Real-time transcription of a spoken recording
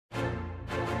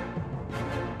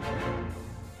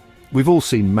We've all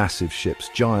seen massive ships,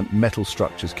 giant metal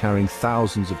structures carrying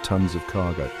thousands of tons of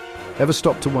cargo. Ever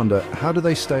stop to wonder, how do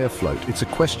they stay afloat? It's a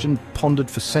question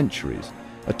pondered for centuries,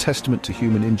 a testament to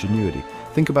human ingenuity.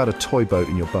 Think about a toy boat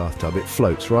in your bathtub. It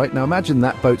floats, right? Now imagine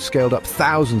that boat scaled up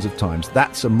thousands of times.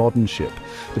 That's a modern ship.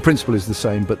 The principle is the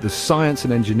same, but the science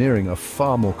and engineering are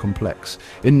far more complex.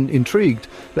 Intrigued,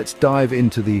 let's dive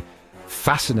into the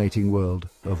fascinating world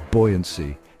of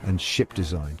buoyancy and ship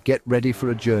design. Get ready for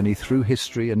a journey through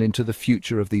history and into the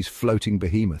future of these floating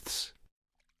behemoths.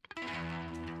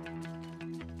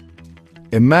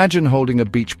 Imagine holding a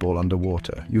beach ball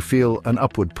underwater. You feel an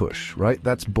upward push, right?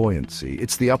 That's buoyancy.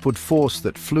 It's the upward force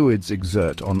that fluids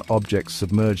exert on objects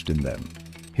submerged in them.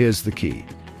 Here's the key.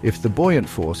 If the buoyant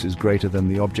force is greater than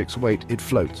the object's weight, it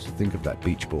floats. Think of that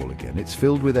beach ball again. It's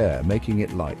filled with air, making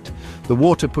it light. The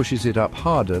water pushes it up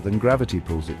harder than gravity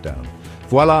pulls it down.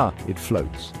 Voila, it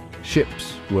floats.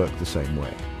 Ships work the same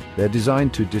way. They're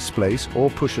designed to displace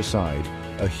or push aside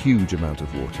a huge amount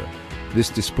of water. This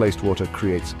displaced water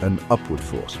creates an upward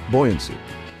force, buoyancy,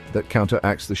 that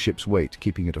counteracts the ship's weight,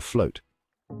 keeping it afloat.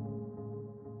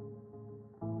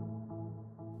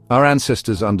 Our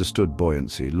ancestors understood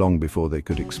buoyancy long before they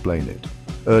could explain it.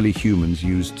 Early humans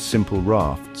used simple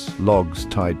rafts, logs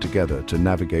tied together to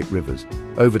navigate rivers.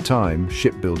 Over time,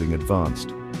 shipbuilding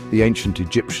advanced. The ancient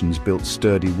Egyptians built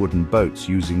sturdy wooden boats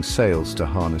using sails to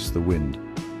harness the wind.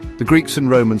 The Greeks and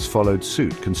Romans followed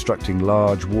suit, constructing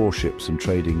large warships and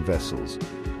trading vessels.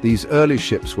 These early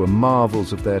ships were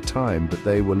marvels of their time, but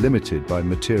they were limited by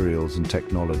materials and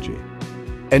technology.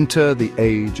 Enter the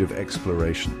age of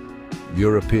exploration.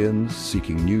 Europeans,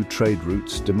 seeking new trade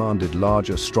routes, demanded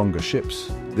larger, stronger ships.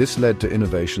 This led to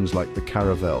innovations like the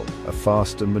caravel, a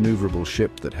fast and maneuverable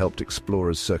ship that helped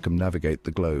explorers circumnavigate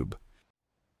the globe.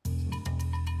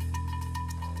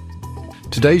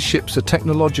 Today's ships are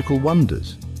technological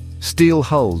wonders. Steel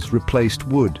hulls replaced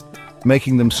wood,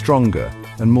 making them stronger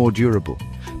and more durable.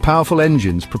 Powerful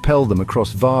engines propel them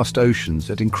across vast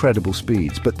oceans at incredible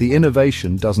speeds, but the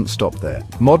innovation doesn't stop there.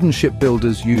 Modern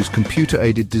shipbuilders use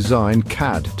computer-aided design,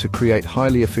 CAD, to create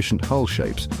highly efficient hull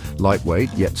shapes.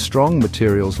 Lightweight yet strong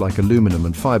materials like aluminum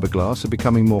and fiberglass are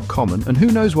becoming more common, and who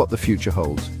knows what the future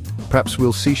holds. Perhaps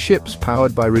we'll see ships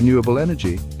powered by renewable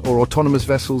energy, or autonomous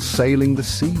vessels sailing the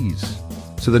seas.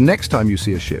 So the next time you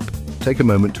see a ship, take a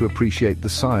moment to appreciate the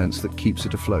science that keeps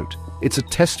it afloat. It's a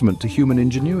testament to human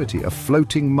ingenuity, a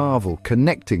floating marvel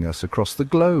connecting us across the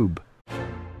globe.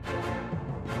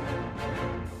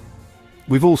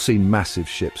 We've all seen massive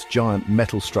ships, giant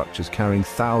metal structures carrying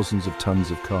thousands of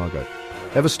tons of cargo.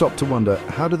 Ever stop to wonder,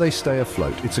 how do they stay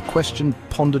afloat? It's a question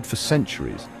pondered for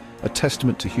centuries, a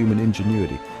testament to human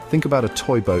ingenuity. Think about a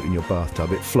toy boat in your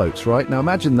bathtub. It floats, right? Now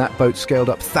imagine that boat scaled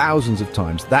up thousands of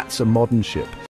times. That's a modern ship.